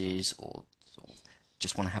services, or sort of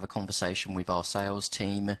just want to have a conversation with our sales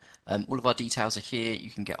team, all of our details are here. You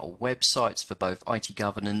can get our websites for both IT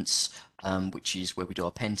governance, which is where we do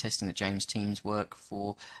our pen testing that James' teams work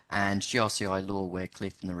for, and GRCI Law, where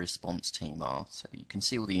Cliff and the response team are. So you can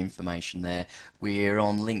see all the information there. We're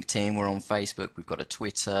on LinkedIn, we're on Facebook, we've got a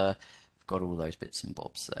Twitter, we've got all those bits and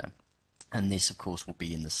bobs there. And this, of course, will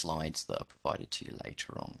be in the slides that are provided to you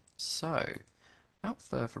later on. So, without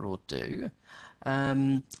further ado,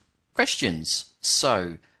 questions.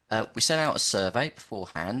 So, we sent out a survey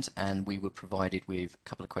beforehand, and we were provided with a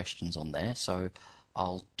couple of questions on there. So,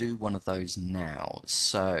 I'll do one of those now.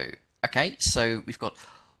 So, okay, so we've got,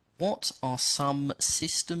 what are some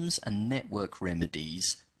systems and network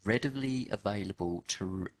remedies readily available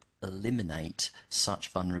to eliminate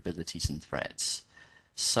such vulnerabilities and threats?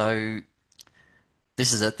 So,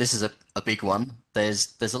 this is a big one.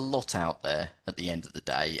 There's a lot out there at the end of the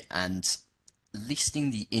day, and listing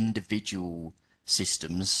the individual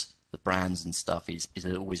systems, the brands and stuff is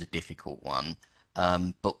always a difficult one.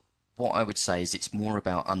 But what I would say is it's more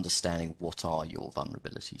about understanding what are your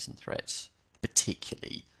vulnerabilities and threats,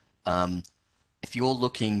 particularly. Um, if you're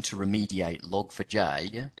looking to remediate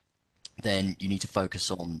Log4j, then you need to focus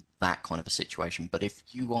on that kind of a situation. But if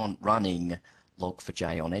you aren't running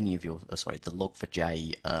Log4j on any of your, sorry, the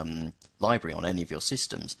Log4j library on any of your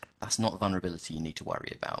systems, that's not a vulnerability you need to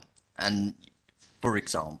worry about. And for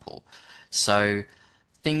example, so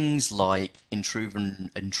things like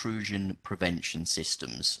intrusion prevention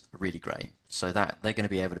systems are really great. So that they're going to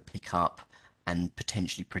be able to pick up and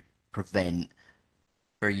potentially prevent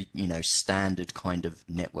very, standard kind of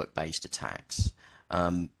network-based attacks.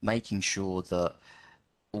 Making sure that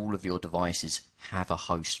all of your devices have a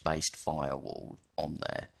host-based firewall on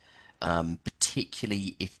there.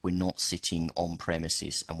 Particularly if we're not sitting on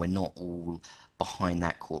premises and we're not all behind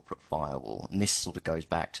that corporate firewall. And this sort of goes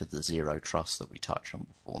back to the zero trust that we touched on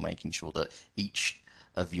before, making sure that each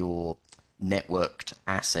of your networked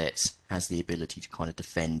assets has the ability to kind of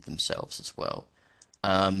defend themselves as well.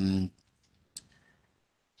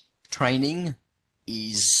 Training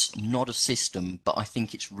is not a system, but I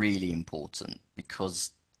think it's really important because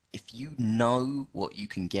if you know what you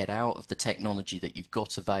can get out of the technology that you've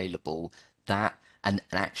got available, that and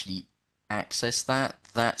actually access that,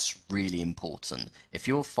 that's really important. If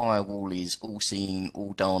your firewall is all seeing,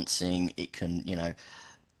 all dancing, it can,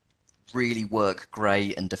 really work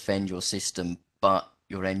great and defend your system, but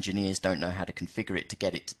your engineers don't know how to configure it to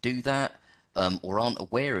get it to do that, or aren't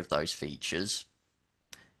aware of those features.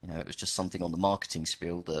 It was just something on the marketing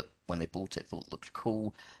spiel that when they bought it thought looked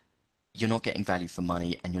cool. You're not getting value for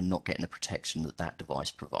money and you're not getting the protection that that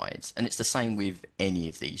device provides. And it's the same with any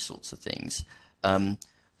of these sorts of things. From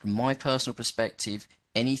my personal perspective,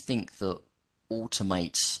 anything that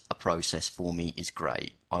automates a process for me is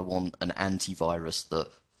great. I want an antivirus that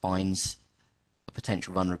finds a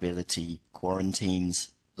potential vulnerability, quarantines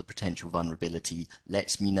the potential vulnerability,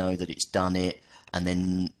 lets me know that it's done it, and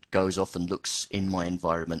then goes off and looks in my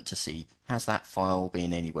environment to see, has that file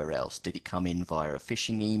been anywhere else? Did it come in via a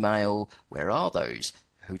phishing email? Where are those?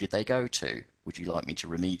 Who did they go to? Would you like me to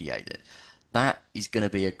remediate it? That is going to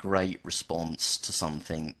be a great response to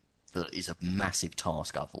something that is a massive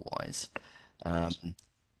task otherwise.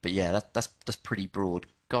 But yeah, that's pretty broad.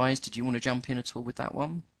 Guys, did you want to jump in at all with that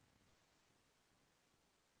one?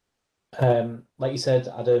 Like you said,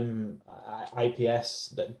 Adam, IPS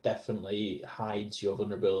that definitely hides your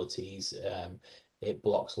vulnerabilities. It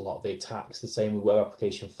blocks a lot of the attacks. The same with web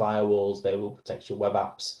application firewalls; they will protect your web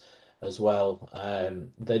apps as well.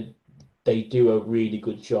 They do a really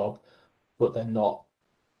good job, but they're not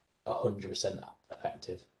 100%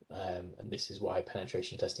 effective. And this is why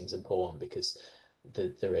penetration testing is important because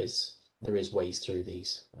there is ways through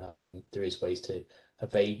these. There is ways to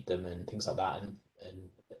evade them and things like that,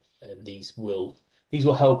 and these will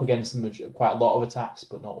help against quite a lot of attacks,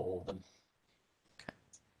 but not all of them.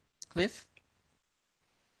 Cliff?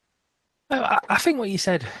 I think what you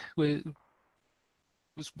said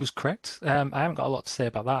was correct. I haven't got a lot to say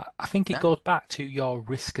about that. I think it No? goes back to your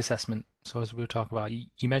risk assessment. So as we were talking about,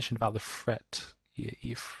 you mentioned about the threat,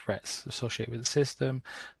 your threats associated with the system,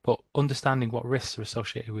 but understanding what risks are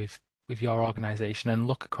associated with your organization and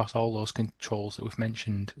look across all those controls that we've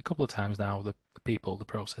mentioned a couple of times now, the people, the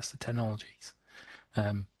process, the technologies,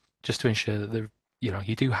 just to ensure that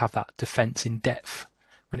you do have that defense in depth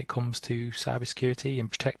when it comes to cybersecurity and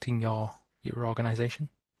protecting your organization.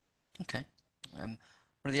 Okay. One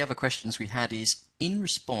of the other questions we had is, in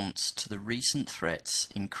response to the recent threats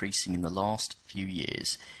increasing in the last few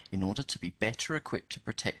years, in order to be better equipped to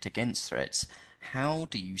protect against threats, how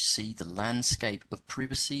do you see the landscape of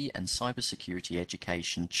privacy and cybersecurity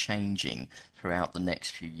education changing throughout the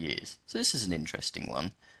next few years? So this is an interesting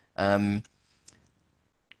one.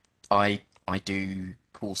 I do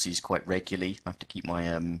courses quite regularly. I have to keep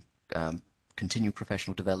my continual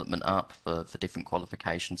professional development up for different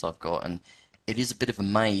qualifications I've got, and it is a bit of a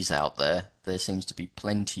maze out there. There seems to be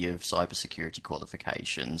plenty of cybersecurity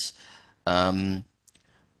qualifications. From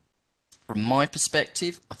my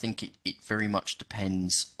perspective, I think it very much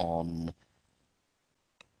depends on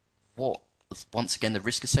what, once again, the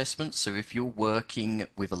risk assessment. So if you're working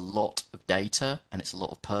with a lot of data and it's a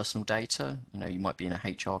lot of personal data, you might be in a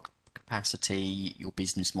HR capacity, your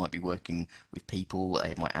business might be working with people,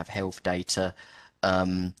 they might have health data.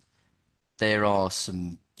 There are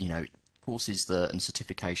some, courses and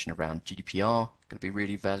certification around GDPR going to be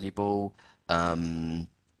really valuable. If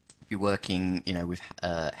you're working, with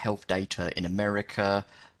health data in America,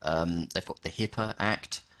 they've got the HIPAA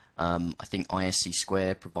Act. I think ISC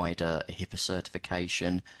Square provide a HIPAA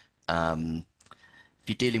certification. If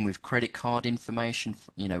you're dealing with credit card information,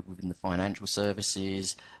 within the financial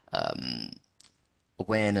services, um,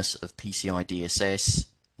 awareness of PCI DSS,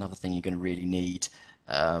 another thing you're going to really need.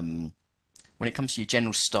 When it comes to your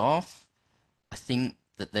general staff, I think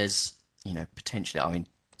that there's, potentially, I mean,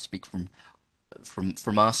 speak from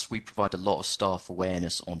us, we provide a lot of staff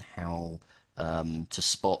awareness on how to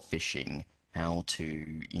spot phishing, how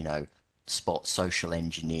to, spot social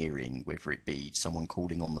engineering, whether it be someone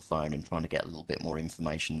calling on the phone and trying to get a little bit more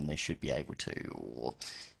information than they should be able to, or,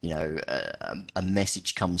 a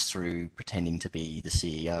message comes through pretending to be the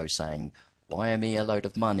CEO saying, "Wire me a load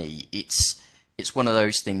of money." It's one of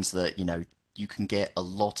those things that, you can get a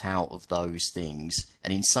lot out of those things,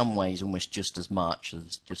 and in some ways almost just as much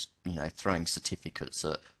as just throwing certificates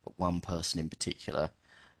at one person in particular.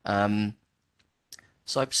 um,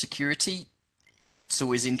 Cybersecurity, it's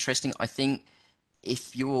always interesting. I think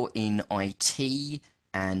if you're in IT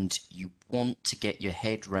and you want to get your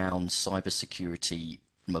head round cybersecurity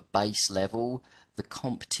from a base level, the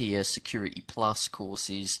CompTIA Security Plus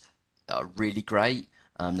courses are really great.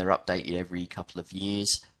 They're updated every couple of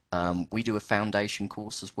years. We do a foundation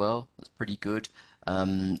course as well. That's pretty good.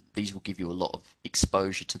 These will give you a lot of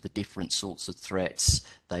exposure to the different sorts of threats.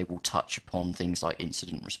 They will touch upon things like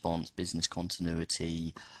incident response, business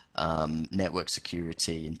continuity, network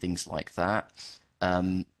security, and things like that.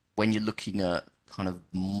 When you're looking at kind of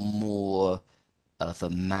more of a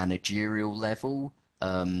managerial level,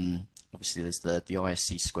 obviously there's the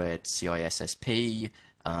ISC squared CISSP,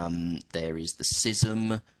 there is the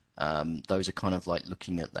CISM. Those are kind of like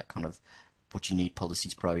looking at that kind of what you need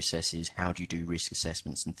policies, processes, how do you do risk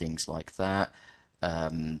assessments and things like that.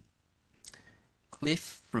 Um,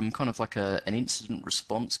 Cliff, from kind of like an incident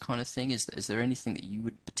response kind of thing, is there anything that you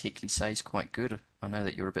would particularly say is quite good? I know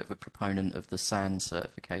that you're a bit of a proponent of the SAN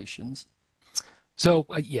certifications. So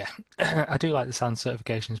yeah, I do like the SAN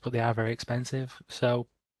certifications, but they are very expensive. So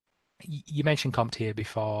you mentioned CompTIA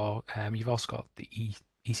before. You've also got the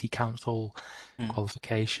EC Council Mm.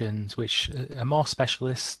 qualifications, which are more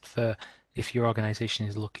specialist for if your organization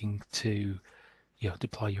is looking to,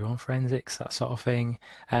 deploy your own forensics, that sort of thing.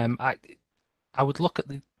 I would look at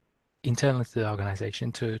the internally to the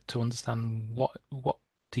organization to understand what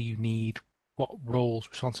do you need, what roles,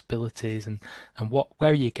 responsibilities, and where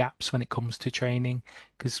are your gaps when it comes to training,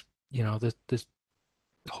 because there's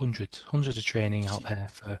hundreds of training out there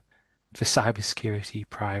for cybersecurity,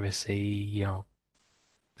 privacy,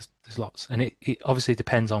 there's lots, and it obviously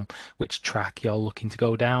depends on which track you're looking to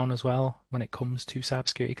go down as well when it comes to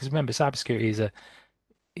cybersecurity. Because remember, cybersecurity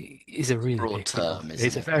is a really Broad big field. term, isn't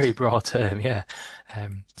It's a it? very broad term, yeah.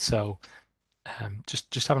 So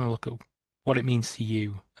just having a look at what it means to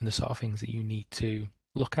you and the sort of things that you need to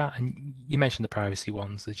look at. And you mentioned the privacy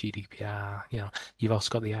ones, the GDPR. You've also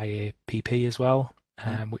got the IAPP as well,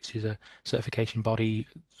 Mm. which is a certification body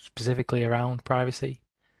specifically around privacy.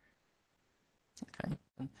 Okay.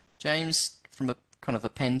 And James, from a kind of a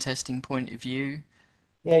pen testing point of view.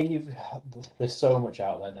 Yeah, there's so much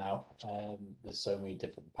out there now. There's so many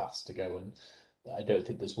different paths to go, and I don't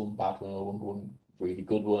think there's one bad one or one really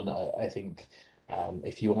good one. I think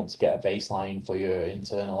if you want to get a baseline for your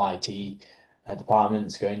internal IT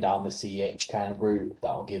departments going down the CH kind of route,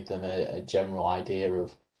 that'll give them a general idea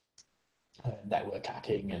of network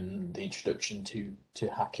hacking and the introduction to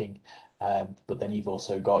hacking. But then you've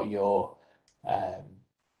also got your um,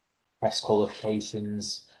 press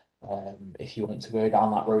qualifications, if you want to go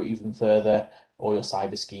down that route even further, or your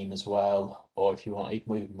cyber scheme as well, or if you want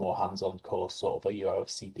even more hands-on course, sort of a your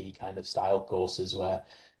OCD kind of style courses where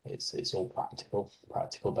it's all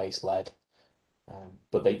practical base led.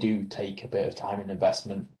 But they do take a bit of time and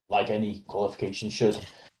investment, like any qualification should.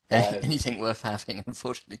 Anything worth having,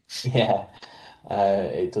 unfortunately. Yeah,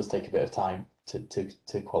 it does take a bit of time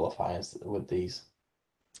to qualify as with these.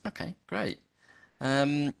 Okay, great.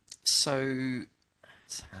 Um, so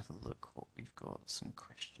let's have a look what we've got. Some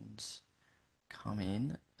questions come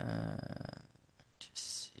in.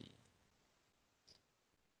 Just see.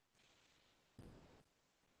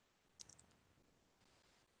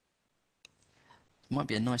 Might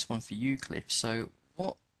be a nice one for you, Cliff. So,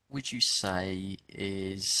 what would you say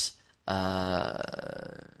is uh,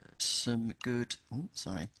 some good? Oh,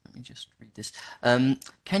 sorry, let me just read this.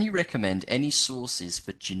 Can you recommend any sources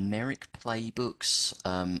for generic playbooks,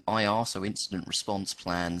 IR, so incident response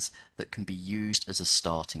plans that can be used as a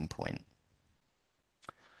starting point?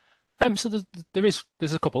 So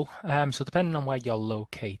there's a couple. So depending on where you're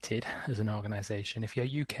located as an organization, if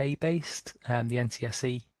you're UK based, the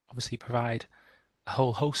NCSE obviously provide a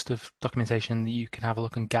whole host of documentation that you can have a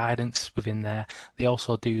look and guidance within there. They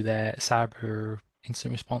also do their cyber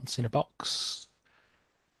incident response in a box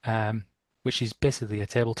which is basically a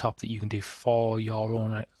tabletop that you can do for your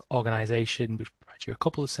own organization, which provides you a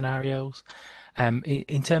couple of scenarios.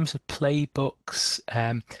 In terms of playbooks,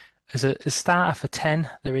 as a starter for 10,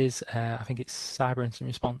 there is, I think it's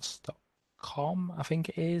cyberincidentresponse.com, I think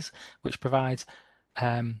it is, which provides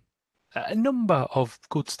a number of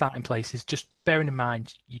good starting places. Just bearing in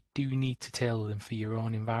mind, you do need to tailor them for your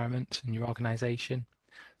own environment and your organization.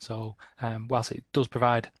 So whilst it does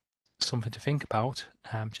provide something to think about,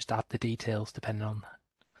 just add the details depending on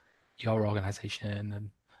your organization and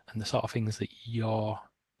the sort of things that you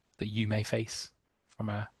may face from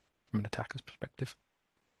an attacker's perspective.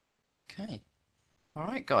 Okay. All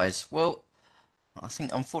right, guys. Well, I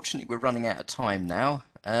think unfortunately we're running out of time now.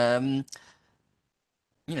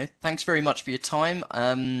 Thanks very much for your time.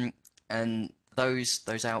 And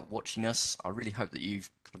those out watching us, I really hope that you've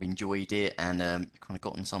kind of enjoyed it and you've kind of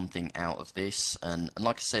gotten something out of this. And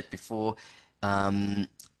like I said before,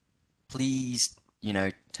 please,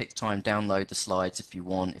 take the time, download the slides if you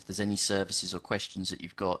want. If there's any services or questions that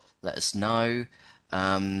you've got, let us know.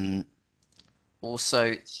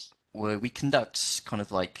 Also, we conduct kind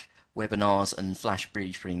of like webinars and flash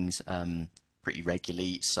briefings pretty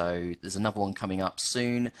regularly. So there's another one coming up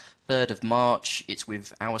soon, 3rd of March. It's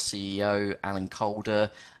with our CEO, Alan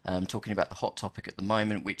Calder, talking about the hot topic at the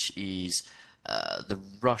moment, which is the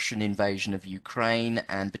Russian invasion of Ukraine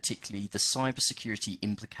and particularly the cybersecurity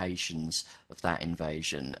implications of that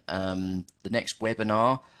invasion. The next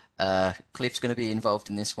webinar, Cliff's going to be involved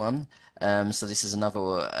in this one. So this is another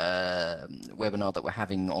webinar that we're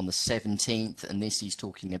having on the 17th, and this is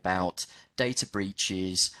talking about data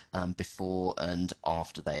breaches before and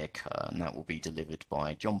after they occur, and that will be delivered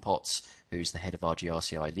by John Potts, who's the head of our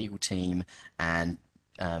GRCI legal team, and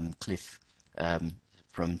Cliff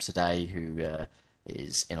from today, who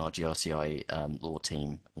is in our GRCI law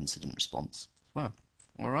team incident response. Well,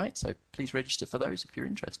 all right, so please register for those if you're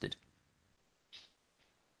interested.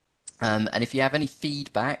 And if you have any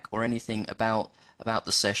feedback or anything about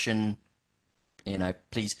the session,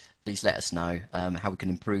 please let us know how we can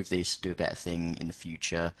improve this, do a better thing in the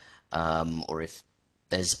future, or if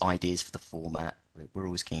there's ideas for the format. We're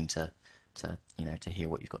always keen to hear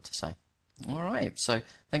what you've got to say. All right, so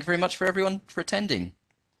thank you very much for everyone for attending.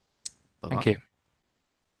 Bye-bye. Thank you.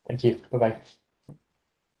 Thank you. Bye-bye.